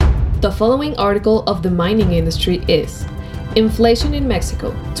The following article of the mining industry is Inflation in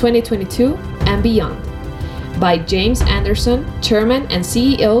Mexico 2022 and Beyond by James Anderson, Chairman and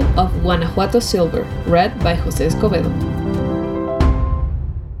CEO of Guanajuato Silver, read by Jose Escobedo.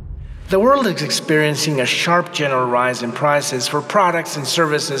 The world is experiencing a sharp general rise in prices for products and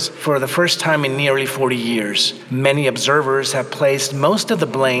services for the first time in nearly 40 years. Many observers have placed most of the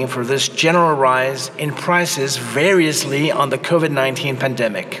blame for this general rise in prices variously on the COVID-19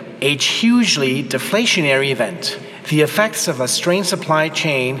 pandemic, a hugely deflationary event. The effects of a strained supply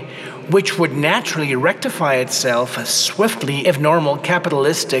chain, which would naturally rectify itself swiftly if normal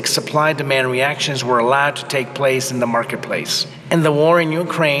capitalistic supply-demand reactions were allowed to take place in the marketplace. And the war in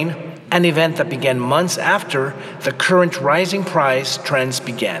Ukraine, an event that began months after the current rising price trends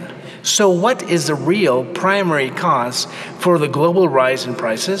began. So what is the real primary cause for the global rise in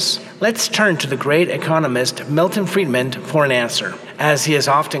prices? Let's turn to the great economist Milton Friedman for an answer, as he is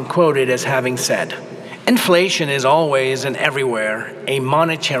often quoted as having said, "Inflation is always and everywhere a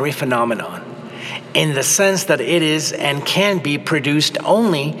monetary phenomenon, in the sense that it is and can be produced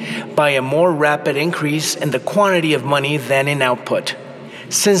only by a more rapid increase in the quantity of money than in output.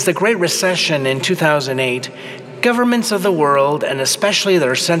 Since the Great Recession in 2008, governments of the world, and especially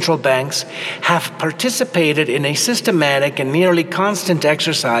their central banks, have participated in a systematic and nearly constant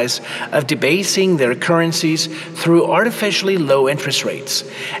exercise of debasing their currencies through artificially low interest rates,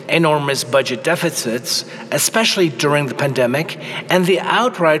 enormous budget deficits, especially during the pandemic, and the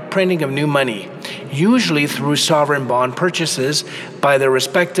outright printing of new money, usually through sovereign bond purchases by their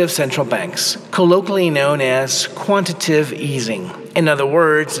respective central banks, colloquially known as quantitative easing. In other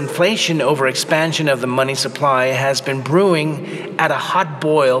words, inflation over expansion of the money supply has been brewing at a hot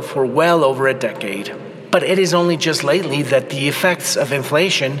boil for well over a decade. But it is only just lately that the effects of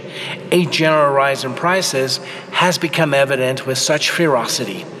inflation, a general rise in prices, has become evident with such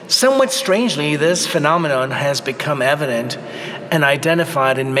ferocity. Somewhat strangely, this phenomenon has become evident and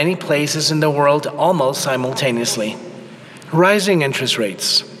identified in many places in the world almost simultaneously. Rising interest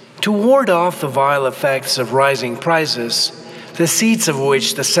rates. To ward off the vile effects of rising prices, the seeds of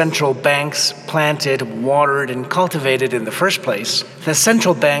which the central banks planted, watered, and cultivated in the first place, the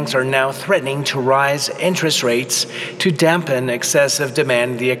central banks are now threatening to rise interest rates to dampen excessive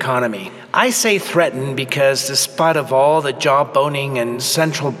demand in the economy. I say threaten because despite of all the jawboning and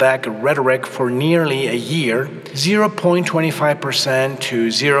central bank rhetoric for nearly a year, 0.25% to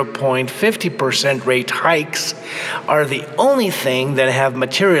 0.50% rate hikes are the only thing that have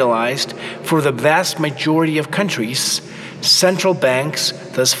materialized for the vast majority of countries, central banks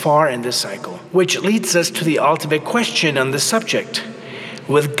thus far in this cycle. Which leads us to the ultimate question on this subject.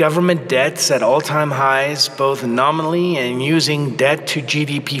 With government debts at all-time highs, both nominally and using debt to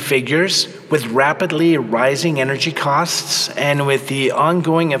GDP figures, with rapidly rising energy costs, and with the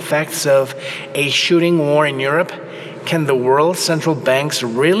ongoing effects of a shooting war in Europe, can the world's central banks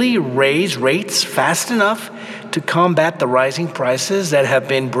really raise rates fast enough to combat the rising prices that have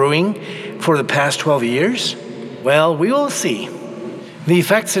been brewing for the past 12 years? Well, we will see. The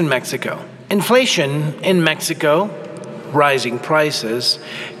effects in Mexico. Inflation in Mexico, rising prices,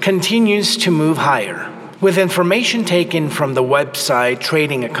 continues to move higher. With information taken from the website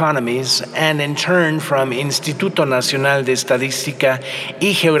Trading Economies and in turn from Instituto Nacional de Estadística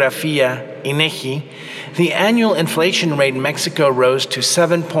y Geografía, INEGI, the annual inflation rate in Mexico rose to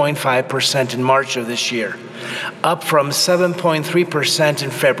 7.5% in March of this year, up from 7.3%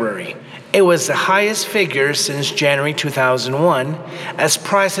 in February. It was the highest figure since January 2001, as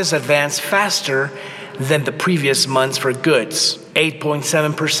prices advanced faster than the previous months for goods,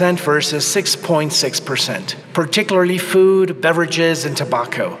 8.7% versus 6.6%, particularly food, beverages, and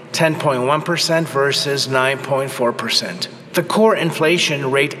tobacco, 10.1% versus 9.4%. The core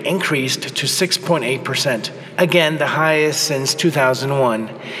inflation rate increased to 6.8%, again the highest since 2001,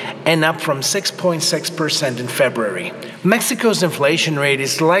 and up from 6.6% in February. Mexico's inflation rate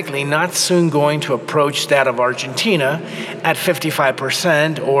is likely not soon going to approach that of Argentina at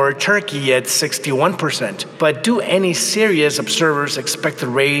 55% or Turkey at 61%. But do any serious observers expect the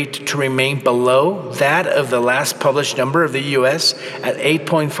rate to remain below that of the last published number of the U.S. at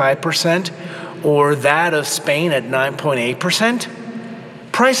 8.5%? Or that of Spain at 9.8%?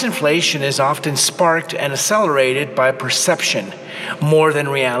 Price inflation is often sparked and accelerated by perception more than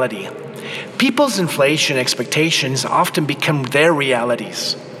reality. People's inflation expectations often become their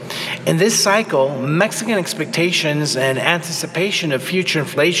realities. In this cycle, Mexican expectations and anticipation of future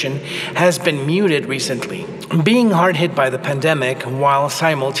inflation has been muted recently, being hard hit by the pandemic while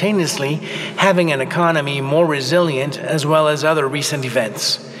simultaneously having an economy more resilient as well as other recent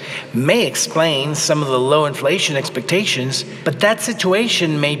events. May explain some of the low inflation expectations, but that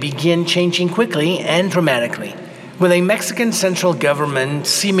situation may begin changing quickly and dramatically. With a Mexican central government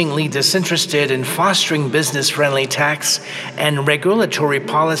seemingly disinterested in fostering business-friendly tax and regulatory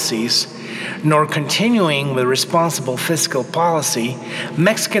policies, nor continuing with responsible fiscal policy,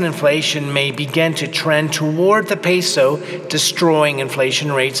 Mexican inflation may begin to trend toward the peso, destroying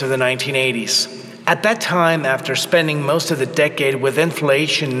inflation rates of the 1980s. At that time, after spending most of the decade with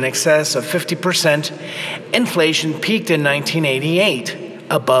inflation in excess of 50%, inflation peaked in 1988.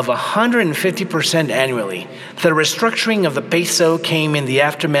 Above 150% annually. The restructuring of the peso came in the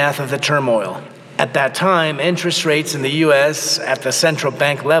aftermath of the turmoil. At that time, interest rates in the U.S. at the central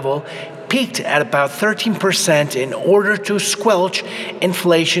bank level peaked at about 13% in order to squelch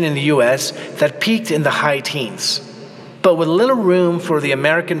inflation in the U.S. that peaked in the high teens. But with little room for the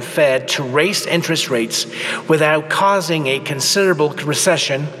American Fed to raise interest rates without causing a considerable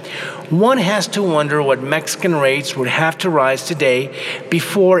recession, one has to wonder what Mexican rates would have to rise today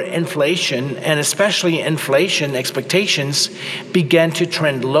before inflation, and especially inflation expectations, began to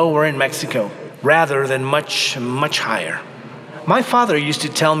trend lower in Mexico, rather than much, much higher. My father used to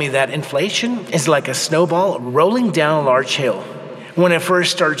tell me that inflation is like a snowball rolling down a large hill. When it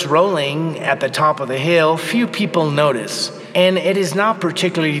first starts rolling at the top of the hill, few people notice, and it is not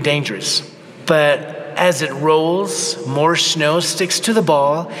particularly dangerous. But as it rolls, more snow sticks to the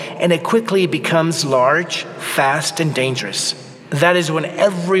ball, and it quickly becomes large, fast, and dangerous. That is when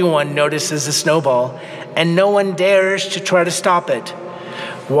everyone notices the snowball, and no one dares to try to stop it.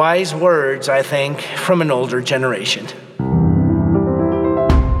 Wise words, I think, from an older generation.